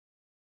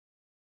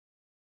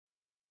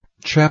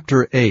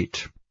Chapter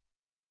 8.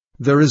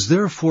 There is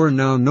therefore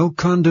now no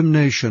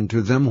condemnation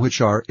to them which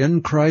are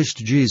in Christ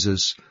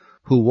Jesus,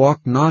 who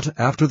walk not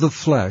after the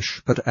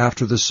flesh, but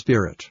after the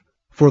Spirit.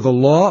 For the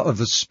law of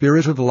the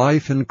Spirit of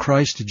life in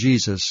Christ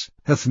Jesus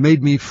hath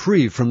made me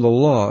free from the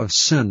law of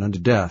sin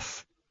and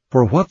death.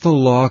 For what the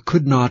law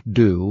could not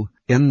do,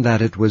 in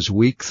that it was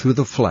weak through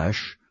the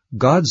flesh,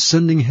 God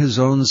sending his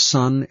own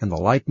Son in the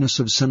likeness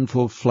of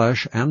sinful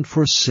flesh, and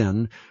for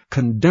sin,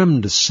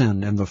 condemned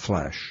sin in the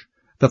flesh,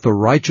 that the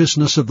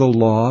righteousness of the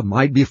law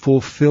might be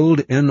fulfilled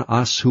in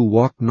us who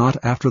walk not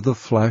after the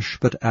flesh,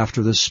 but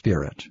after the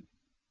Spirit.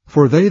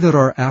 For they that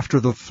are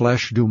after the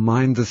flesh do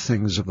mind the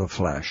things of the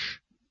flesh,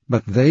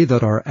 but they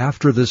that are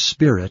after the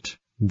Spirit,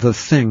 the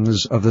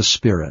things of the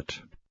Spirit.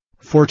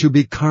 For to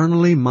be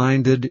carnally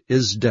minded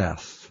is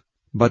death,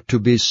 but to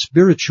be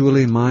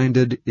spiritually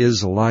minded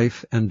is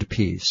life and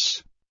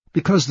peace.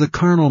 Because the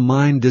carnal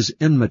mind is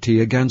enmity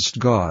against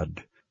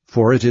God,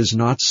 for it is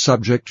not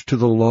subject to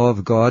the law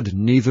of God,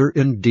 neither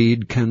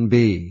indeed can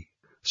be.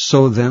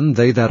 So then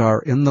they that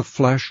are in the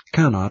flesh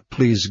cannot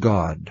please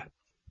God.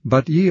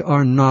 But ye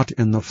are not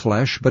in the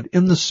flesh, but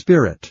in the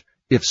Spirit,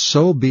 if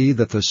so be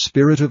that the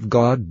Spirit of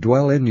God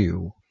dwell in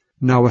you.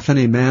 Now if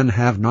any man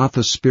have not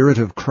the Spirit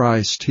of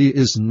Christ, he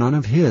is none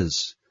of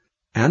his.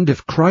 And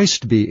if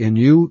Christ be in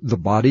you, the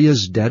body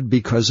is dead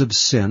because of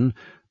sin,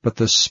 but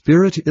the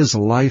Spirit is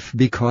life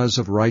because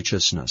of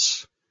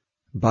righteousness.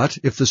 But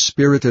if the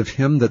Spirit of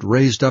him that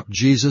raised up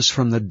Jesus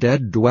from the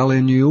dead dwell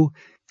in you,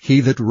 he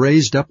that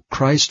raised up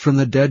Christ from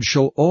the dead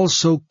shall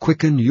also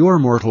quicken your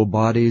mortal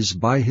bodies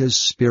by his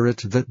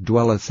Spirit that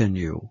dwelleth in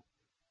you.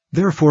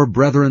 Therefore,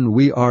 brethren,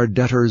 we are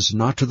debtors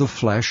not to the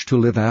flesh to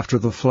live after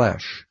the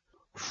flesh.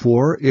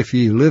 For if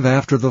ye live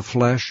after the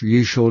flesh,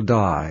 ye shall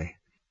die.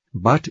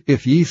 But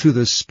if ye through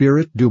the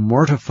Spirit do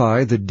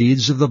mortify the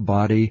deeds of the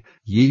body,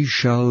 ye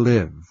shall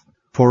live.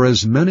 For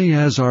as many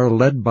as are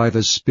led by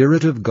the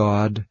Spirit of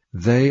God,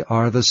 they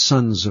are the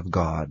sons of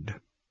God.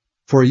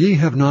 For ye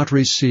have not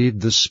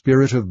received the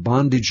spirit of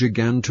bondage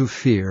again to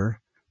fear,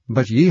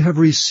 but ye have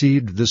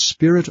received the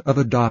Spirit of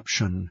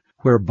adoption,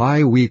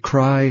 whereby we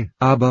cry,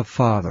 Abba,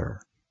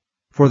 Father.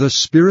 For the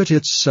Spirit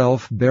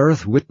itself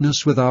beareth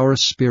witness with our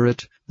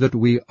spirit that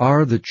we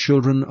are the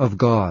children of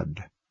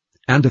God.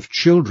 And if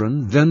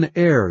children, then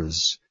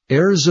heirs,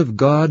 heirs of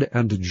God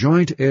and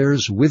joint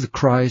heirs with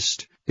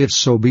Christ, if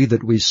so be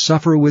that we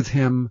suffer with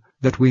him,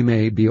 that we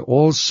may be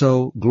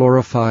also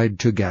glorified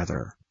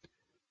together.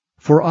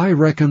 For I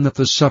reckon that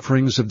the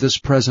sufferings of this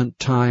present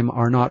time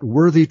are not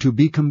worthy to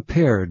be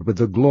compared with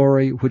the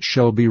glory which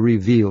shall be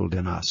revealed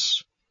in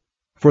us.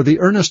 For the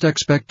earnest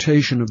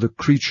expectation of the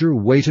creature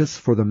waiteth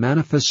for the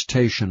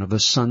manifestation of the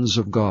sons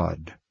of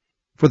God.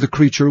 For the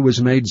creature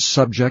was made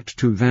subject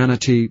to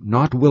vanity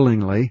not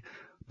willingly,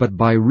 but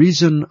by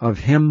reason of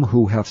him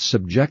who hath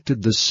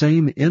subjected the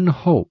same in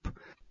hope,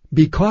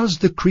 because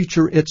the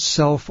creature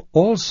itself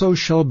also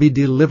shall be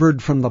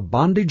delivered from the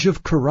bondage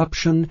of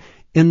corruption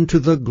into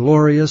the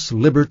glorious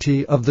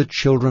liberty of the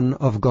children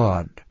of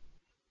God.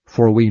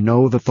 For we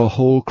know that the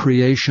whole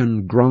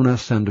creation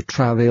groaneth and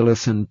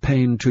travaileth in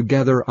pain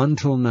together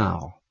until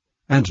now.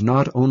 And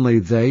not only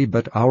they,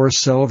 but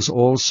ourselves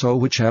also,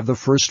 which have the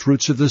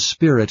firstfruits of the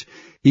Spirit,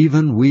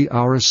 even we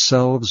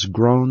ourselves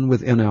groan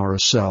within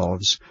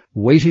ourselves,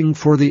 waiting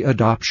for the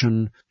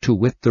adoption, to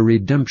wit, the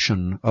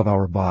redemption of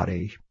our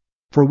body.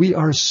 For we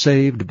are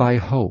saved by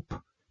hope.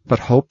 But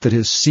hope that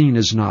is seen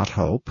is not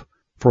hope.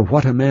 For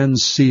what a man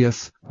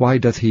seeth, why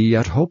doth he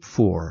yet hope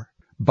for?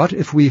 But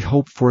if we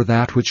hope for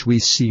that which we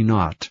see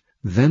not,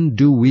 then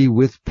do we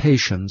with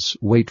patience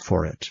wait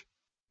for it.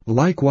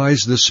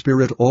 Likewise the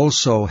Spirit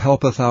also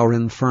helpeth our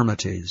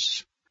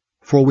infirmities.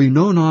 For we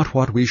know not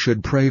what we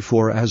should pray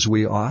for as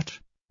we ought,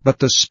 but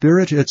the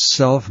Spirit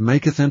itself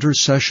maketh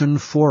intercession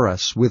for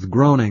us with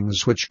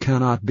groanings which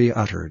cannot be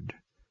uttered.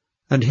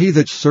 And he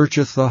that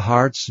searcheth the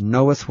hearts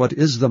knoweth what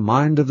is the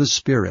mind of the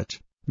Spirit,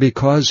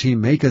 because he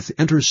maketh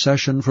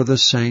intercession for the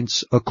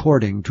saints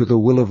according to the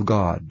will of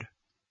God.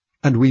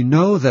 And we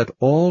know that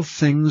all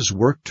things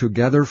work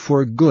together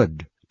for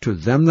good to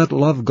them that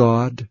love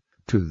God,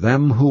 to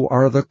them who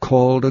are the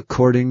called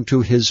according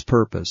to his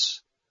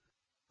purpose.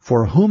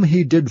 For whom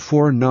he did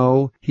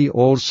foreknow, he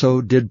also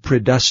did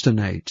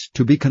predestinate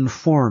to be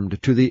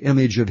conformed to the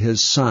image of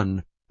his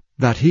Son,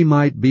 that he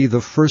might be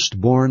the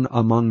firstborn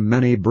among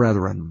many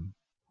brethren.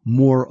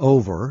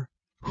 Moreover,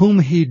 whom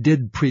he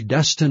did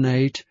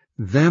predestinate,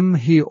 them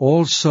he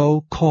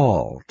also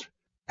called,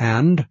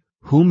 and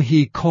whom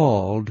he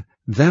called,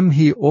 them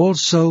he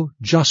also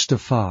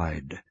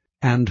justified,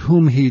 and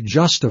whom he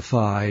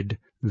justified,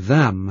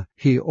 them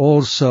he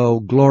also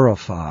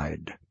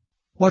glorified.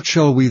 What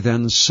shall we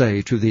then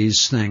say to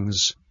these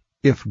things?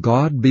 If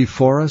God be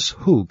for us,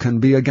 who can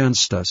be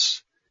against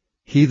us?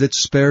 He that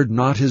spared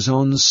not his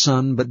own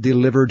Son, but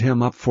delivered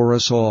him up for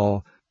us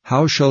all,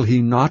 how shall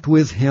he not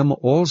with him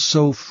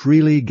also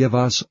freely give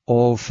us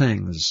all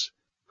things?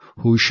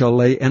 Who shall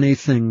lay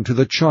anything to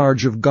the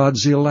charge of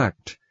God's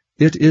elect?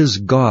 It is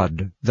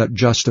God that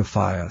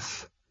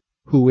justifieth.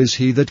 Who is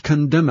he that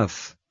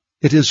condemneth?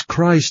 It is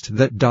Christ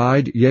that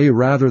died, yea,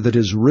 rather that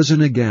is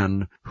risen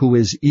again, who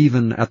is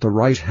even at the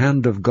right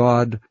hand of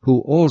God, who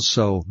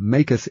also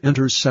maketh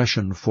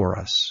intercession for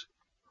us.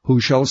 Who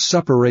shall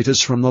separate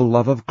us from the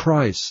love of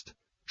Christ?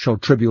 Shall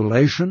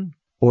tribulation,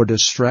 or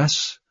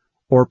distress,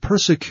 or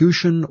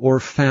persecution, or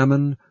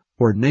famine,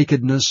 or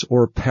nakedness,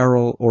 or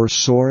peril, or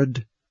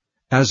sword?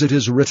 As it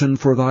is written,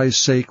 For thy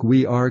sake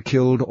we are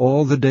killed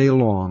all the day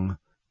long.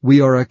 We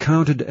are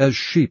accounted as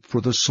sheep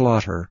for the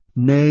slaughter.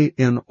 Nay,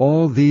 in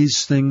all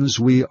these things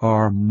we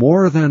are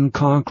more than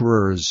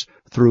conquerors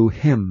through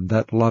him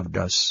that loved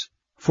us.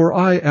 For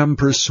I am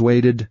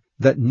persuaded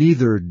that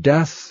neither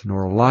death,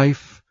 nor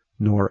life,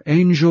 nor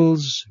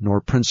angels,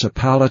 nor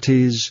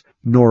principalities,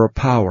 nor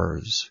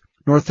powers,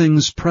 nor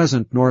things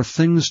present, nor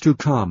things to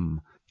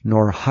come,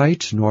 nor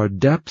height, nor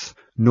depth,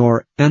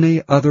 nor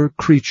any other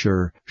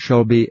creature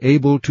shall be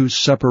able to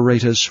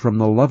separate us from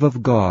the love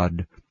of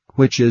God,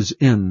 which is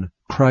in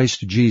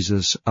Christ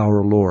Jesus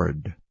our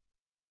Lord.